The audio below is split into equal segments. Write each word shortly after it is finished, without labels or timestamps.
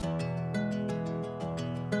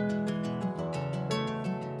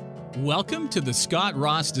Welcome to the Scott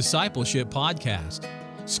Ross Discipleship Podcast.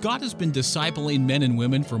 Scott has been discipling men and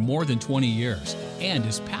women for more than 20 years and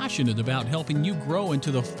is passionate about helping you grow into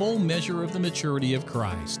the full measure of the maturity of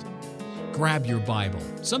Christ. Grab your Bible,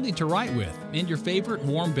 something to write with, and your favorite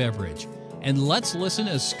warm beverage, and let's listen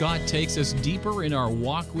as Scott takes us deeper in our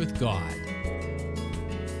walk with God.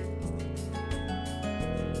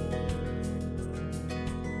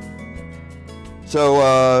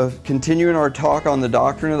 So, continuing our talk on the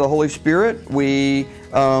doctrine of the Holy Spirit, we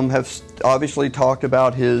have obviously talked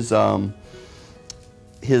about His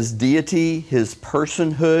deity, His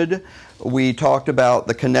personhood. We talked about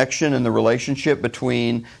the connection and the relationship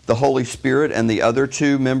between the Holy Spirit and the other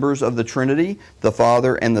two members of the Trinity, the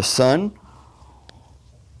Father and the Son.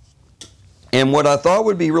 And what I thought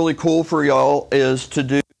would be really cool for y'all is to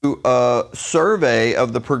do a survey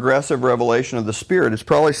of the progressive revelation of the Spirit. It's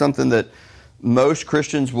probably something that most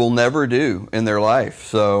Christians will never do in their life.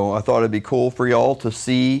 So I thought it'd be cool for y'all to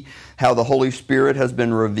see how the Holy Spirit has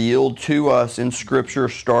been revealed to us in Scripture,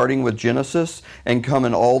 starting with Genesis and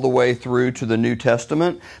coming all the way through to the New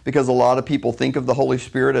Testament, because a lot of people think of the Holy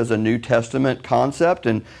Spirit as a New Testament concept,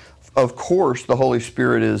 and of course the Holy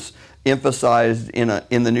Spirit is emphasized in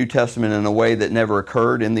the New Testament in a way that never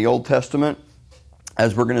occurred in the Old Testament.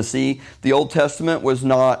 As we're going to see, the Old Testament was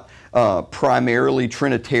not primarily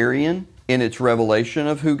Trinitarian in its revelation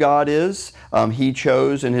of who God is. He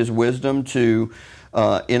chose in His wisdom to,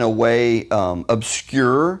 in a way,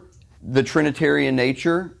 obscure the Trinitarian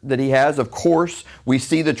nature that He has. Of course, we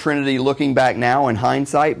see the Trinity looking back now in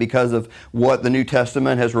hindsight because of what the New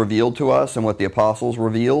Testament has revealed to us and what the apostles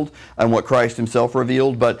revealed and what Christ Himself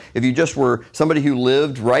revealed. But if you just were somebody who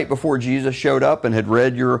lived right before Jesus showed up and had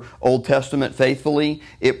read your Old Testament faithfully,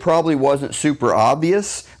 it probably wasn't super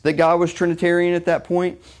obvious that God was Trinitarian at that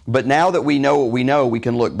point. But now that we know what we know, we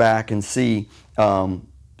can look back and see the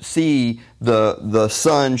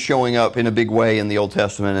Son showing up in a big way in the Old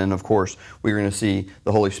Testament, and of course we're going to see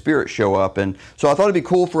the Holy Spirit show up. And so I thought it'd be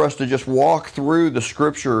cool for us to just walk through the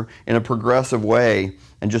Scripture in a progressive way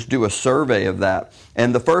and just do a survey of that.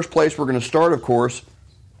 And the first place we're going to start, of course,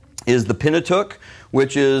 is the Pentateuch,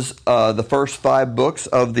 which is the first 5 books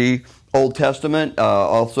of the Old Testament,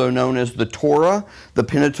 also known as the Torah. The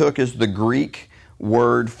Pentateuch is the Greek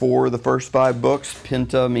word for the first 5 books,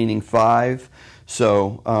 penta meaning 5.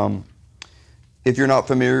 So, if you're not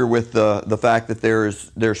familiar with the fact that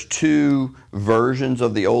there's 2 versions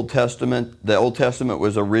of the Old Testament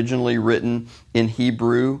was originally written in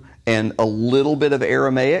Hebrew and a little bit of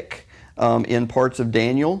Aramaic in parts of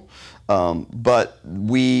Daniel. But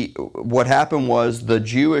what happened was the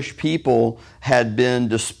Jewish people had been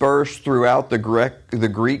dispersed throughout the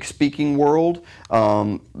Greek-speaking world.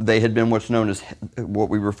 They had been what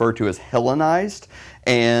we refer to as Hellenized.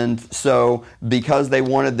 And so because they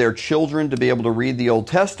wanted their children to be able to read the Old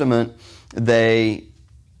Testament, they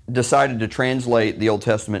decided to translate the Old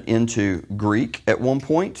Testament into Greek at one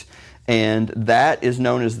point. And that is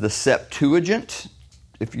known as the Septuagint.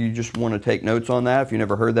 If you just want to take notes on that, if you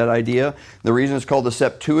never heard that idea. The reason it's called the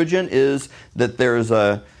Septuagint is that there's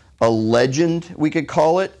a legend, we could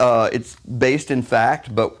call it. It's based in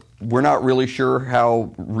fact, but we're not really sure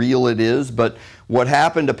how real it is. But what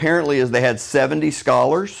happened apparently is they had 70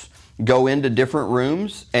 scholars go into different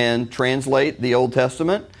rooms and translate the Old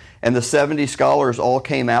Testament. And the 70 scholars all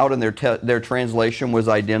came out and their translation was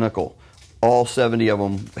identical. All 70 of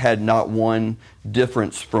them had not one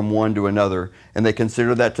difference from one to another, and they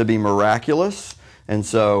considered that to be miraculous, and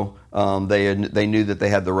so they knew that they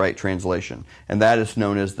had the right translation, and that is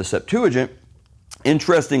known as the Septuagint.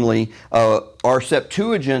 Interestingly, our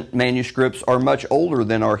Septuagint manuscripts are much older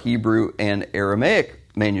than our Hebrew and Aramaic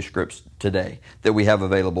manuscripts today that we have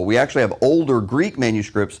available. We actually have older Greek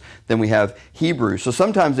manuscripts than we have Hebrew. So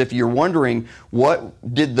sometimes if you're wondering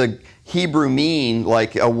what did the Hebrew mean,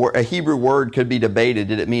 like a Hebrew word could be debated.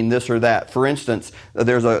 Did it mean this or that? For instance,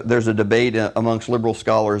 there's a debate amongst liberal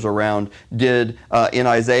scholars around in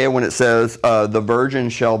Isaiah when it says the virgin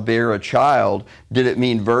shall bear a child, did it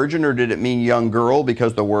mean virgin or did it mean young girl?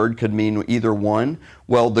 Because the word could mean either one.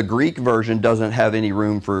 Well, the Greek version doesn't have any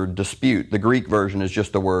room for dispute. The Greek version is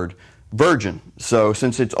just the word virgin. So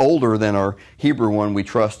since it's older than our Hebrew one, we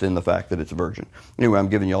trust in the fact that it's virgin. Anyway, I'm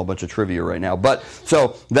giving you all a bunch of trivia right now. But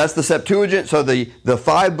so that's the Septuagint. So the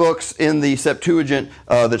 5 books in the Septuagint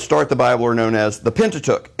that start the Bible are known as the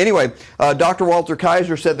Pentateuch. Anyway, Dr. Walter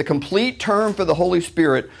Kaiser said the complete term for the Holy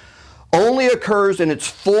Spirit only occurs in its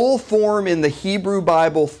full form in the Hebrew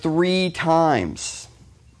Bible 3 times.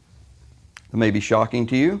 That may be shocking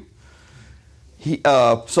to you.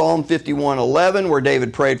 Psalm 51:11, where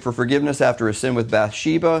David prayed for forgiveness after his sin with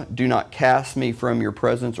Bathsheba. Do not cast me from your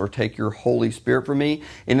presence or take your Holy Spirit from me.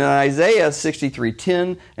 And in Isaiah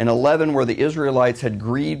 63:10 and 11, where the Israelites had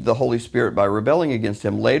grieved the Holy Spirit by rebelling against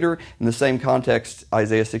him. Later, in the same context,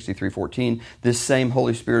 Isaiah 63:14, this same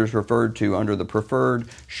Holy Spirit is referred to under the preferred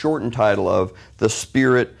shortened title of the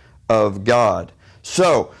Spirit of God.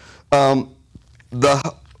 So,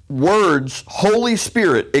 the words Holy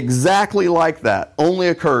Spirit, exactly like that, only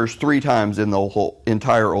occurs 3 times in the whole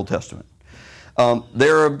entire Old Testament.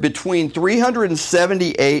 There are between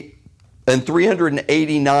 378 and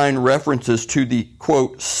 389 references to the,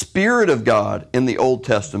 quote, Spirit of God in the Old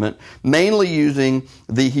Testament, mainly using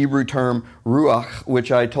the Hebrew term ruach,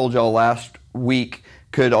 which I told y'all last week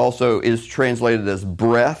is translated as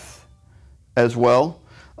breath as well.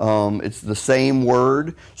 It's the same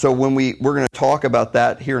word. So when we're going to talk about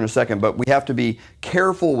that here in a second, but we have to be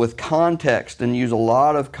careful with context and use a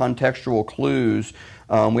lot of contextual clues.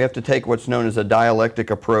 We have to take what's known as a dialectic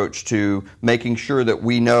approach to making sure that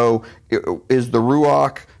we know, is the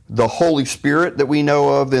Ruach the Holy Spirit that we know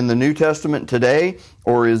of in the New Testament today,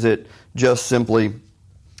 or is it just simply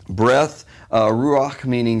breath? Ruach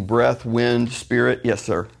meaning breath, wind, spirit. Yes,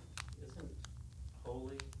 sir.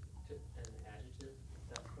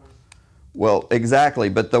 Well, exactly,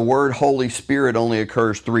 but the word Holy Spirit only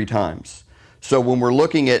occurs 3 times. So when we're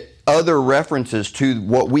looking at other references to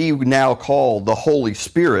what we now call the Holy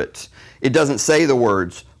Spirit, it doesn't say the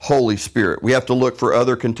words Holy Spirit. We have to look for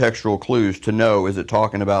other contextual clues to know, is it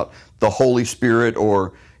talking about the Holy Spirit,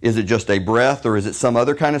 or is it just a breath, or is it some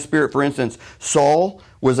other kind of spirit? For instance, Saul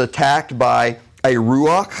was attacked by a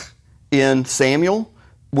Ruach in Samuel.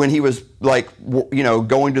 When he was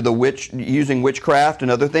going to the using witchcraft and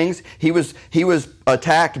other things, he was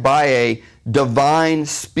attacked by a divine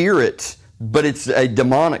spirit, but it's a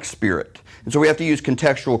demonic spirit. And so we have to use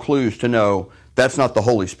contextual clues to know that's not the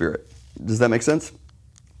Holy Spirit. Does that make sense?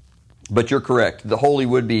 But you're correct. The holy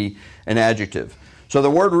would be an adjective. So the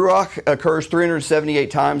word ruach occurs 378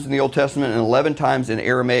 times in the Old Testament and 11 times in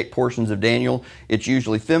Aramaic portions of Daniel. It's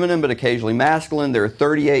usually feminine, but occasionally masculine. There are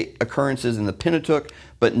 38 occurrences in the Pentateuch,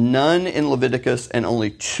 but none in Leviticus and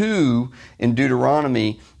only 2 in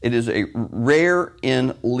Deuteronomy. It is a rare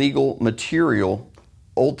in legal material,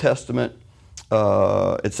 Old Testament,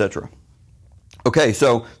 etc. Okay,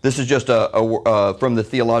 so this is just from the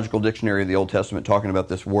Theological Dictionary of the Old Testament talking about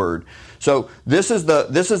this word. So this is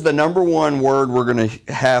the number one word we're going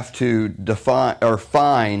to have to define or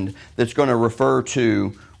find that's going to refer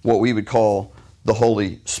to what we would call the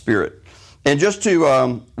Holy Spirit. And just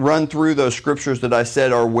to run through those scriptures that I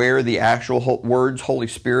said are where the actual words Holy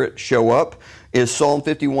Spirit show up is Psalm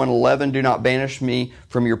 51:11. Do not banish me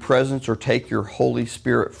from your presence or take your Holy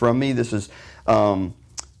Spirit from me. This is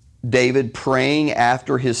David praying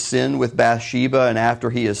after his sin with Bathsheba and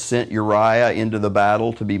after he has sent Uriah into the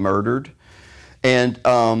battle to be murdered. And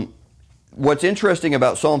what's interesting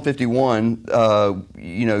about Psalm 51,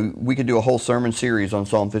 we could do a whole sermon series on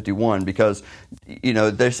Psalm 51 because,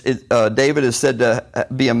 David is said to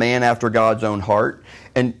be a man after God's own heart.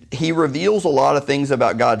 And he reveals a lot of things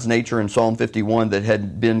about God's nature in Psalm 51 that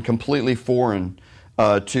had been completely foreign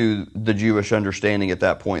to the Jewish understanding at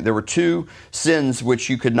that point. There were 2 sins which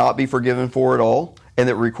you could not be forgiven for at all and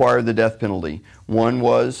that required the death penalty. One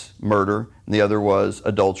was murder and the other was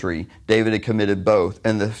adultery. David had committed both.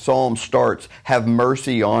 And the psalm starts, have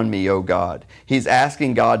mercy on me, O God. He's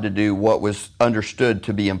asking God to do what was understood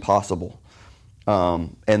to be impossible.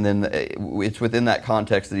 And then it's within that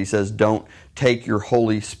context that he says, don't take your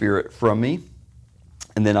Holy Spirit from me.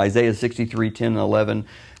 And then Isaiah 63:10 and 11,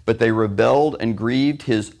 but they rebelled and grieved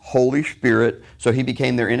his Holy Spirit, so he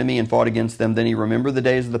became their enemy and fought against them. Then he remembered the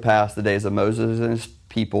days of the past, the days of Moses and his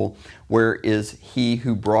people. Where is he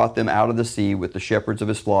who brought them out of the sea with the shepherds of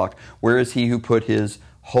his flock? Where is he who put his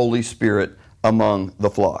Holy Spirit among the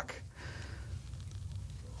flock?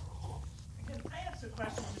 Can I ask a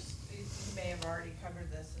question? You may have already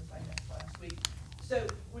covered this since I missed last week. So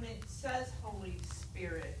when it says Holy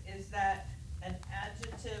Spirit, is that an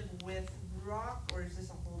adjective with ruach, or is this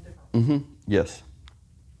a whole different word? Yes.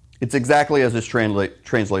 It's exactly as it's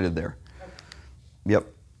translated there. Okay. Yep.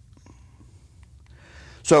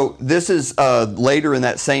 So this is later in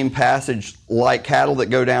that same passage, like cattle that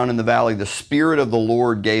go down in the valley, the Spirit of the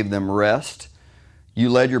Lord gave them rest. You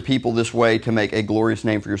led your people this way to make a glorious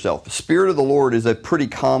name for yourself. The Spirit of the Lord is a pretty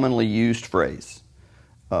commonly used phrase.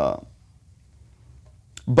 But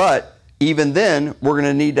even then, we're going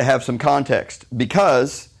to need to have some context,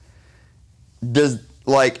 because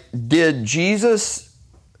did Jesus,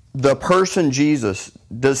 the person Jesus,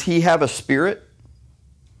 does he have a spirit?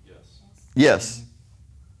 Yes. Yes.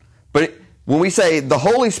 But when we say the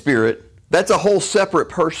Holy Spirit, that's a whole separate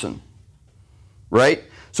person. Right?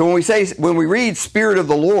 So when we read Spirit of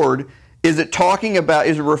the Lord, is it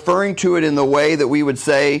referring to it in the way that we would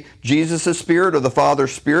say Jesus' Spirit or the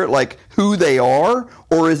Father's Spirit, like who they are?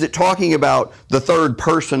 Or is it talking about the third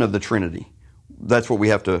person of the Trinity? That's what we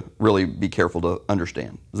have to really be careful to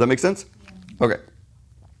understand. Does that make sense? Yeah. Okay.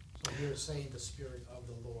 So you're saying the Spirit of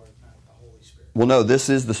the Lord, not the Holy Spirit. Well, no, this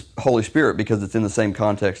is the Holy Spirit because it's in the same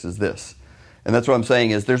context as this. And that's what I'm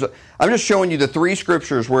saying is I'm just showing you the 3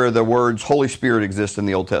 scriptures where the words Holy Spirit exist in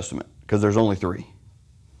the Old Testament, because there's only 3.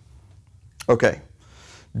 Okay.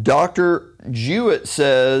 Dr. Jewett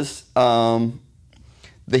says the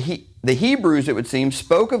Hebrews, it would seem,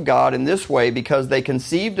 spoke of God in this way because they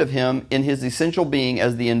conceived of him in his essential being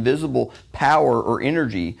as the invisible power or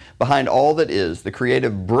energy behind all that is, the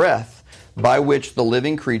creative breath by which the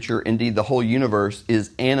living creature, indeed the whole universe,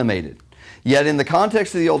 is animated. Yet in the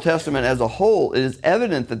context of the Old Testament as a whole, it is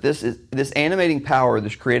evident that this animating power,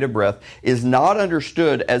 this creative breath, is not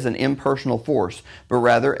understood as an impersonal force, but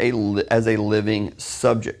rather as a living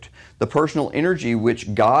subject. The personal energy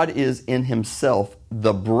which God is in himself,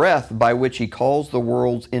 the breath by which he calls the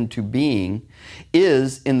worlds into being,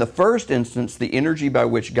 is, in the first instance, the energy by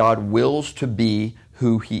which God wills to be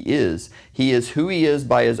who he is. He is who he is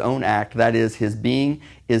by his own act, that is, his being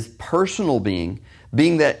is personal being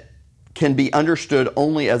that can be understood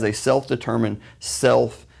only as a self-determined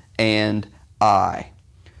self and I.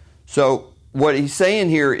 So what he's saying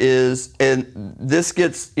here is, and this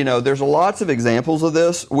gets, there's lots of examples of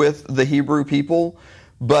this with the Hebrew people,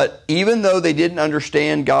 but even though they didn't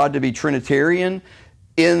understand God to be Trinitarian,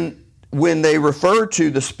 when they refer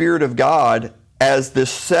to the Spirit of God as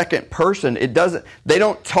this second person, they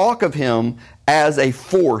don't talk of him as a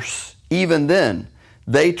force even then.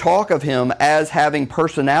 They talk of him as having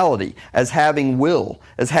personality, as having will,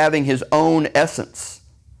 as having his own essence.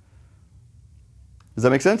 Does that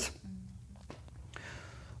make sense?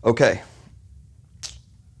 Okay.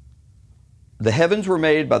 The heavens were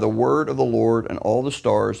made by the word of the Lord, and all the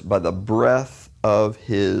stars by the breath of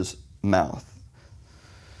his mouth.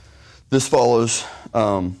 This follows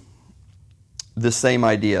this same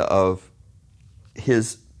idea of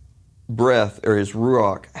his breath, or his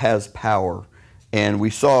ruach, has power. And we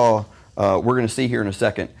saw, we're going to see here in a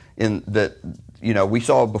second, we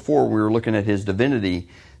saw before we were looking at his divinity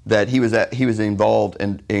that he was involved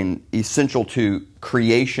in essential to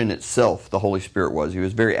creation itself. The Holy Spirit was. He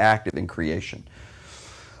was very active in creation.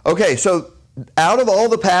 Okay, so out of all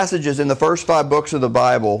the passages in the first 5 books of the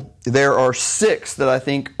Bible, there are 6 that I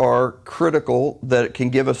think are critical that can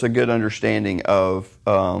give us a good understanding of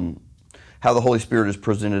how the Holy Spirit is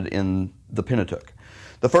presented in the Pentateuch.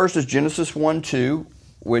 The first is Genesis 1:2,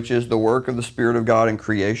 which is the work of the Spirit of God in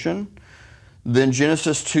creation. Then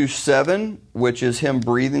Genesis 2:7, which is him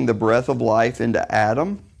breathing the breath of life into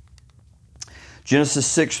Adam. Genesis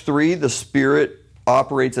 6:3, the Spirit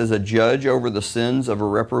operates as a judge over the sins of a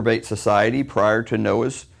reprobate society prior to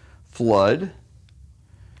Noah's flood.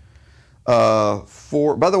 By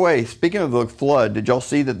the way, speaking of the flood, did y'all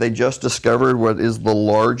see that they just discovered what is the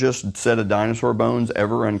largest set of dinosaur bones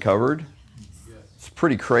ever uncovered? It's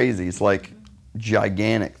pretty crazy. It's like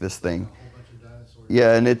gigantic, this thing.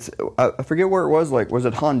 Yeah, and it's, I forget where it was. Like, was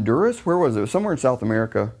it Honduras? Where was it? It was somewhere in South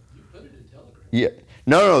America. You put it in Telegram. Yeah.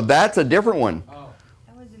 No, that's a different one. Oh.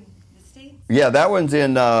 That was in the States? Yeah, that one's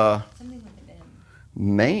in Something with an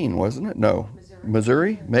M. Maine, wasn't it? No.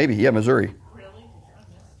 Missouri? Maybe. Yeah, Missouri. Really?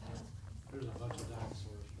 There's a bunch of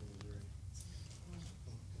dinosaurs from Missouri.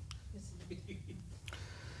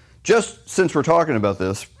 Just since we're talking about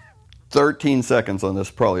this, 13 seconds on this,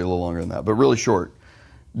 probably a little longer than that, but really short.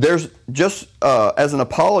 There's just, as an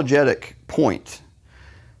apologetic point,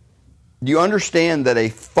 do you understand that a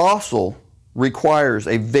fossil requires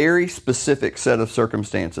a very specific set of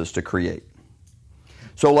circumstances to create?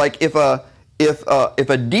 So like if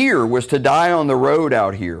a deer was to die on the road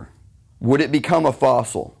out here, would it become a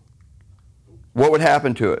fossil? What would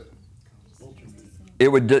happen to it? It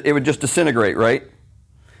would just disintegrate, right?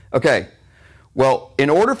 Okay. Well, in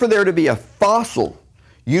order for there to be a fossil,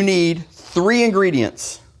 you need 3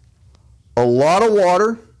 ingredients: a lot of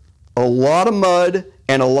water, a lot of mud,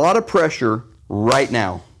 and a lot of pressure right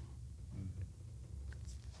now.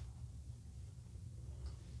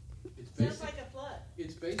 Sounds like a flood.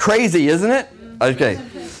 It's basically Crazy, isn't it? Okay.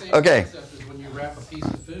 the same Okay. concept as when you wrap a piece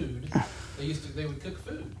of food. They would cook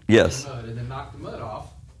food. Yes. In mud and then knock the mud off.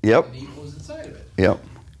 Yep. And eat what was inside of it. Yep.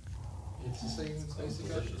 It's the same basic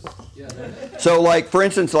idea. Yeah. So, like, for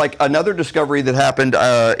instance, like another discovery that happened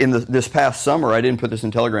this past summer, I didn't put this in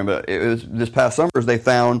Telegram, but it was this past summer, is they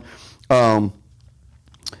found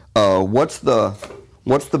What's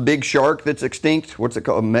the big shark that's extinct? What's it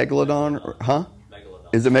called? Megalodon? Huh?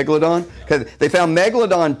 Megalodon. Is it Megalodon? Okay, they found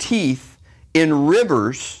Megalodon teeth in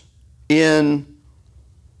rivers in,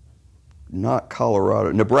 not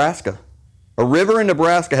Colorado, Nebraska. A river in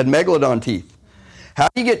Nebraska had Megalodon teeth. How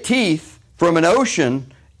do you get teeth from an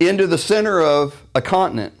ocean into the center of a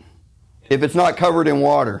continent if it's not covered in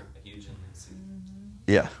water? A huge inland sea.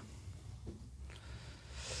 Yeah.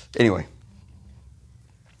 Anyway,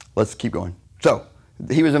 let's keep going. So,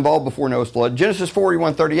 he was involved before Noah's flood. Genesis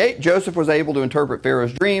 41:38, Joseph was able to interpret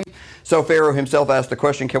Pharaoh's dream. So Pharaoh himself asked the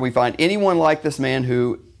question, can we find anyone like this man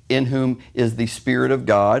in whom is the Spirit of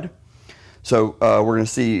God? So we're going to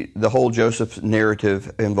see the whole Joseph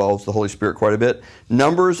narrative involves the Holy Spirit quite a bit.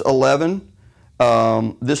 Numbers 11,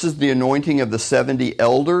 this is the anointing of the 70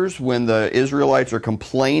 elders when the Israelites are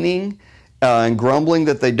complaining and grumbling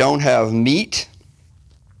that they don't have meat.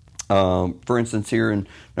 For instance, here in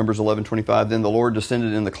Numbers 11:25, then the Lord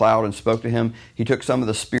descended in the cloud and spoke to him. He took some of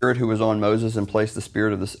the Spirit who was on Moses and placed the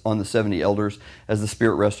Spirit on the 70 elders. As the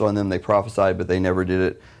Spirit rested on them, they prophesied, but they never did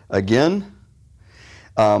it again.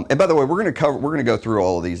 And by the way, we're going to go through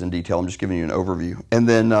all of these in detail. I'm just giving you an overview. And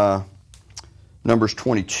then Numbers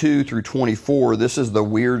 22 through 24. This is the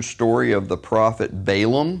weird story of the prophet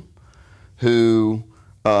Balaam, who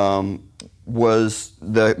was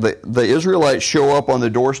the Israelites show up on the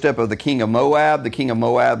doorstep of the king of Moab. The king of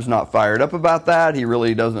Moab's not fired up about that. He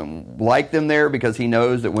really doesn't like them there because he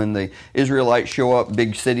knows that when the Israelites show up,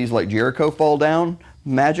 big cities like Jericho fall down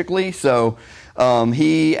magically. So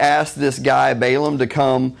he asked this guy Balaam to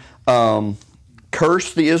come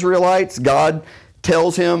curse the Israelites. God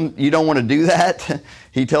tells him, you don't want to do that.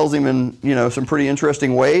 He tells him in some pretty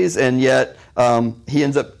interesting ways, and yet he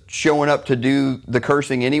ends up showing up to do the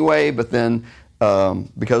cursing anyway, but then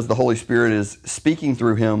because the Holy Spirit is speaking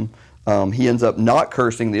through him, he ends up not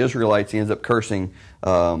cursing the Israelites, he ends up cursing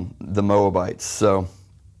the Moabites. So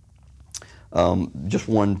just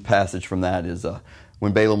one passage from that is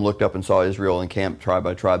when Balaam looked up and saw Israel encamped tribe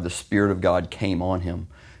by tribe, the Spirit of God came on him,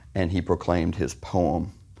 and he proclaimed his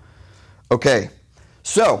poem. Okay,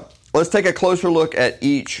 so let's take a closer look at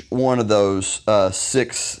each one of those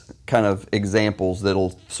 6 kind of examples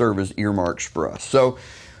that'll serve as earmarks for us. So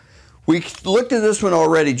we looked at this one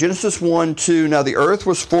already. Genesis 1:2. Now the earth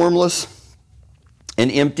was formless and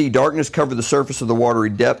empty. Darkness covered the surface of the watery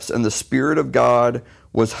depths, and the Spirit of God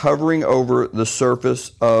was hovering over the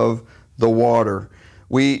surface of the water.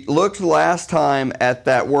 We looked last time at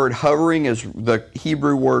that word hovering as the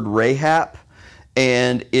Hebrew word rehab,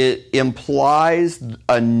 and it implies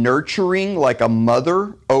a nurturing like a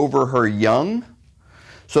mother over her young.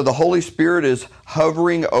 So the Holy Spirit is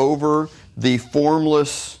hovering over the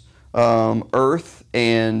formless earth,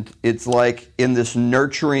 and it's like in this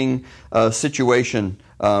nurturing situation,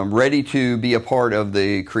 ready to be a part of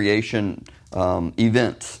the creation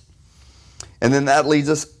events. And then that leads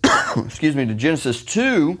us, to Genesis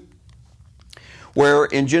 2, where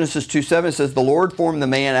in Genesis 2:7 it says, the Lord formed the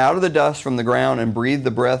man out of the dust from the ground and breathed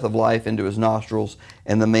the breath of life into his nostrils,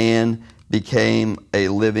 and the man became a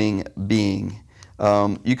living being.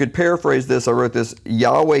 You could paraphrase this. I wrote this: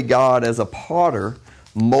 Yahweh God, as a potter,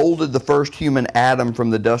 molded the first human Adam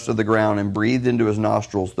from the dust of the ground and breathed into his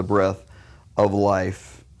nostrils the breath of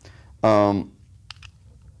life.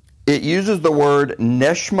 It uses the word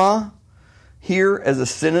neshma here as a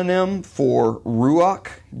synonym for ruach.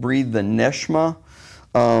 Breathe the neshma,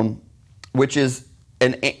 which is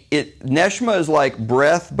neshma is like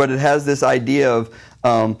breath, but it has this idea of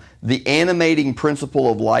the animating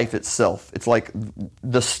principle of life itself. It's like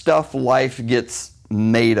the stuff life gets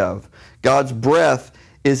made of. God's breath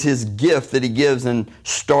is his gift that he gives and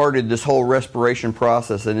started this whole respiration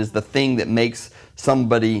process, and is the thing that makes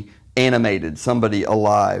somebody animated, somebody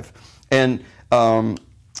alive. And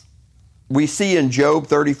we see in Job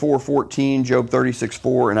 34:14, Job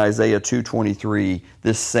 36:4, and Isaiah 2:23,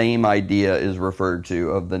 this same idea is referred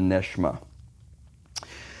to of the neshma.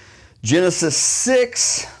 Genesis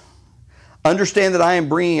 6, understand that I am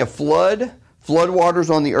bringing a flood waters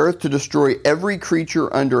on the earth to destroy every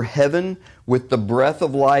creature under heaven with the breath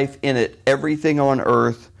of life in it. Everything on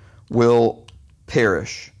earth will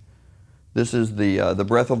perish. This is the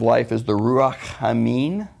breath of life is the Ruach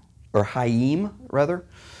Hamin, or Hayim, rather.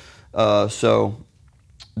 So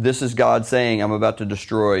this is God saying, I'm about to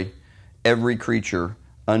destroy every creature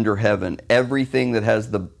under heaven. Everything that has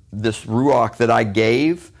this Ruach that I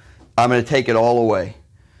gave, I'm going to take it all away.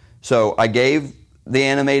 So I gave the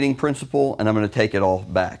animating principle, and I'm going to take it all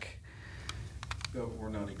back. But we're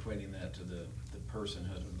not equating that to the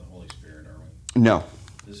personhood of the Holy Spirit, are we? No.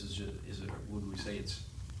 This is just, would we say it's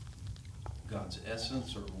God's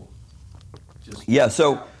essence, or just Yeah,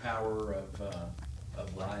 so- power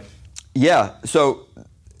of life? Yeah, so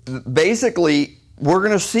basically, we're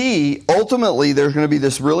going to see, ultimately, there's going to be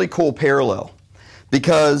this really cool parallel.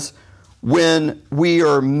 Because when we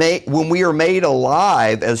are made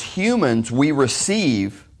alive as humans, we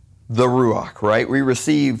receive the Ruach, right? We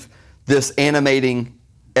receive this animating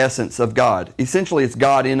essence of God. Essentially, it's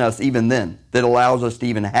God in us even then that allows us to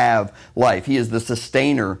even have life. He is the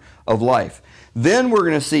sustainer of life. Then we're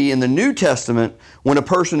going to see in the New Testament, when a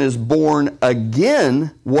person is born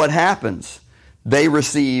again, what happens? They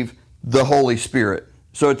receive the Holy Spirit.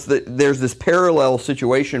 So there's this parallel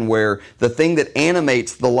situation where the thing that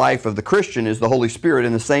animates the life of the Christian is the Holy Spirit,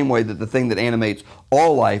 in the same way that the thing that animates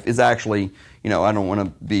all life is actually, I don't want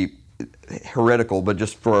to be heretical, but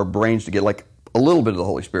just for our brains to get like a little bit of the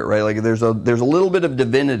Holy Spirit, right? Like there's a little bit of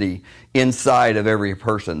divinity inside of every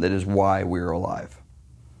person that is why we're alive.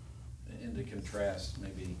 And to contrast,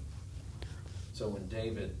 maybe, so when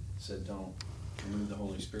David said, "Don't remove the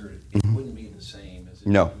Holy Spirit," it wouldn't be the same as if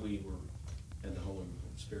No. we were and the Holy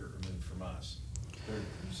Spirit removed from us.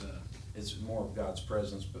 It's more of God's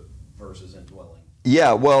presence, but versus indwelling.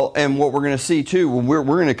 Yeah, well, and what we're going to see too, we're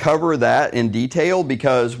going to cover that in detail,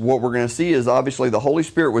 because what we're going to see is obviously the Holy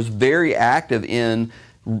Spirit was very active in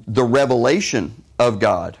the revelation of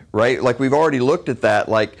God, right? Like we've already looked at that,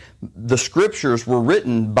 like the scriptures were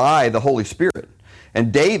written by the Holy Spirit.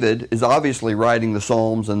 And David is obviously writing the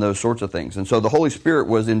Psalms and those sorts of things. And so the Holy Spirit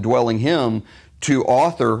was indwelling him to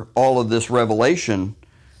author all of this revelation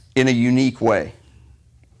in a unique way.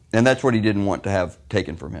 And that's what he didn't want to have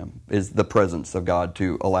taken from him, is the presence of God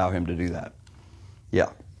to allow him to do that. Yeah.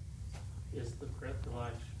 Is the breath of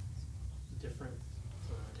life different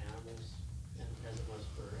for animals as it was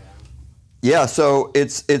for Adam? Yeah, so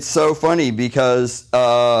it's so funny because,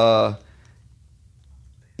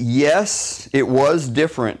 yes, it was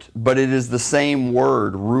different, but it is the same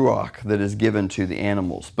word, ruach, that is given to the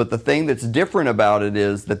animals. But the thing that's different about it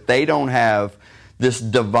is that they don't have this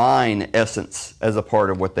divine essence as a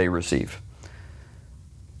part of what they receive.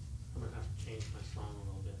 I'm going to have to change my song a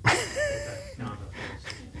little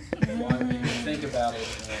bit. Well, I mean, if you think about it,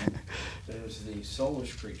 there's the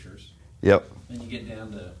soulish creatures. Yep. Then you get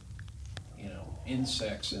down to,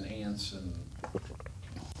 insects and ants and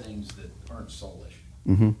things that aren't soulish.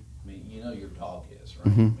 Mm-hmm. I mean, your dog is, right?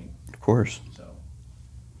 Mm-hmm. I mean, Of course. so,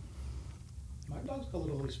 My dog's got a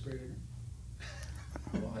little Holy Spirit in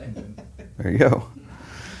her. well, hey, There you go.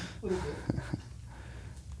 A little bit.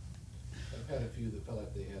 I've had a few that felt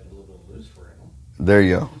like they had a little bit of loose for them. There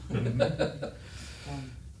you go.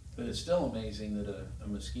 but it's still amazing that a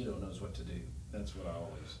mosquito knows what to do. That's what I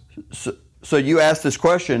always. So you asked this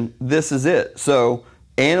question, this is it. So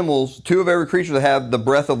animals, 2 of every creature that have the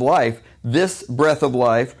breath of life, this breath of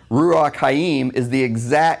life, Ruach Hayim, is the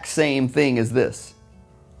exact same thing as this.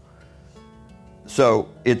 So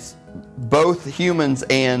it's both humans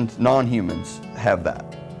and non-humans have that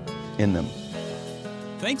in them.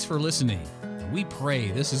 Thanks for listening. We pray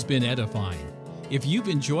this has been edifying. If you've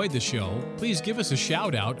enjoyed the show, please give us a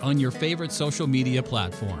shout out on your favorite social media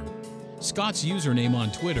platform. Scott's username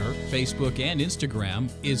on Twitter, Facebook, and Instagram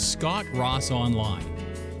is Scott Ross Online.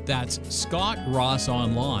 That's Scott Ross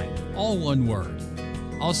Online, all one word.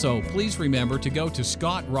 Also, please remember to go to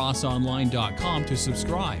scottrossonline.com to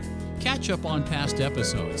subscribe, catch up on past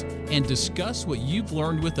episodes, and discuss what you've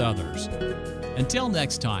learned with others. Until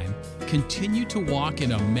next time, continue to walk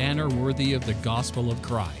in a manner worthy of the gospel of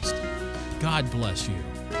Christ. God bless you.